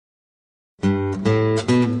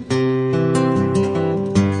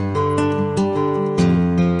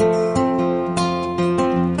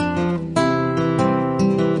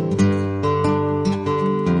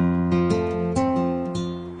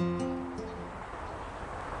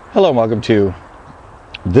Hello and welcome to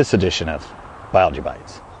this edition of Biology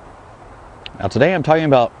Bites. Now today I'm talking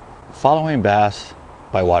about following bass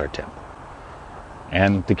by water temp.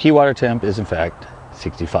 And the key water temp is in fact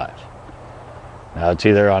 65. Now it's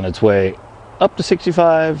either on its way up to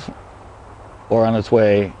 65 or on its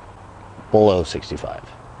way below 65.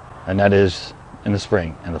 And that is in the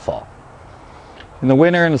spring and the fall. In the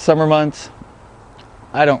winter and the summer months,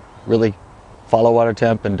 I don't really follow water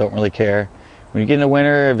temp and don't really care. When you get in the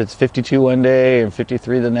winter, if it's 52 one day and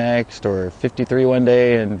 53 the next, or 53 one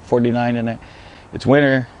day and 49 the next, it's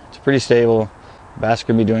winter, it's pretty stable. Bass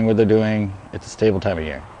can be doing what they're doing. It's a stable time of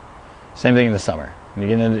year. Same thing in the summer. When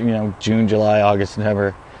you get into June, July, August,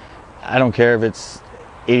 September, I don't care if it's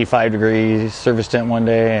 85 degrees, surface temp one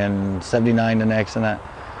day and 79 the next and that.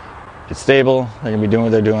 It's stable, they're gonna be doing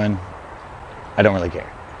what they're doing. I don't really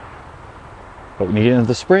care. But when you get into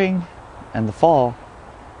the spring and the fall,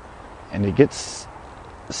 and it gets,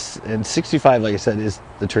 and 65, like I said, is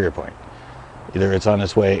the trigger point. Either it's on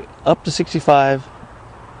its way up to 65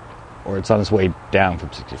 or it's on its way down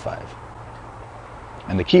from 65.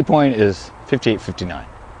 And the key point is 58, 59.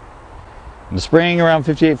 In the spring, around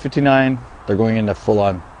 58, 59, they're going into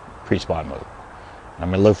full-on pre-spawn mode. I'm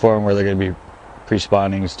going to look for them where they're going to be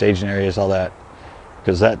pre-spawning, staging areas, all that,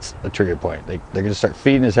 because that's a trigger point. They're going to start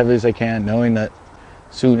feeding as heavily as they can, knowing that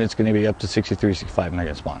soon it's going to be up to 63, 65, and they're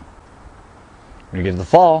going to spawn. When you get to the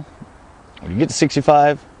fall, when you get to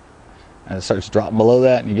 65, and it starts dropping below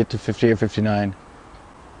that, and you get to 50 or 59,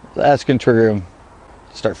 that's going to trigger them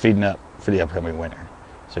to start feeding up for the upcoming winter.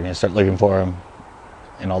 So you're going to start looking for them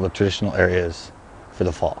in all the traditional areas for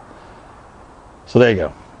the fall. So there you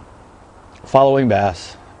go. Following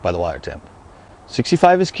bass by the water temp.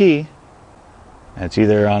 65 is key, and it's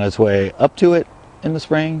either on its way up to it in the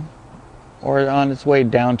spring or on its way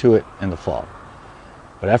down to it in the fall.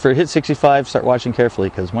 But after it hits 65, start watching carefully,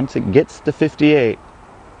 because once it gets to 58,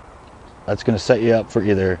 that's going to set you up for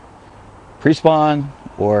either pre-spawn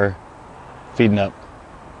or feeding up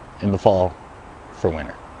in the fall for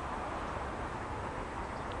winter.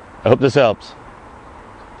 I hope this helps.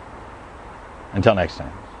 Until next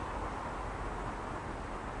time.